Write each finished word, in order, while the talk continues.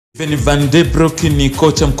Van de Broek ni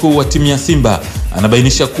kocha mkuu wa timu ya Simba.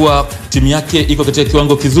 Anabainisha kuwa timu yake iko katika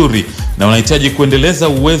kiwango kizuri na wanahitaji kuendeleza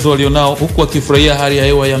uwezo walionao huku akifurahia hali ya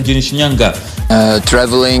hewa ya mjini Shinyanga.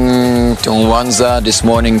 Traveling to uwanja this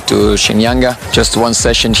morning to Shinyanga. Just one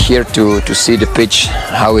session here to see the pitch,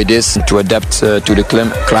 how it is, to adapt to the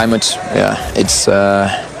climate. Yeah, it's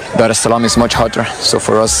Dar es Salaam is much hotter, so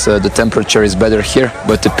for us the temperature is better here,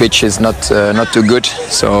 but the pitch is not too good.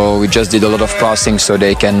 So we just did a lot of passing so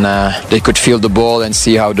they could feel the ball and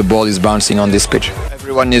see how the ball is bouncing on this pitch.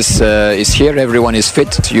 Everyone is here, everyone is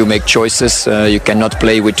fit. You make choices. You cannot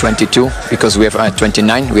play with 22 because we have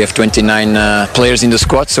 29. We have 29 players in the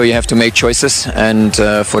squad, so you have to make choices. And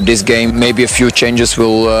for this game, maybe a few changes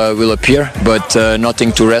will appear, but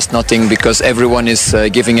nothing to rest, nothing, because everyone is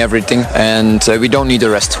giving everything, and we don't need a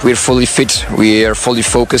rest. We're fully fit. We are fully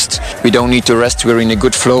focused. We don't need to rest. We're in a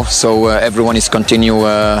good flow, so everyone is continue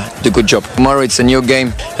the good job. Tomorrow it's a new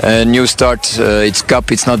game, a new start. It's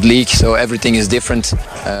cup, it's not league, so everything is different.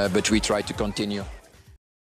 But we try to continue.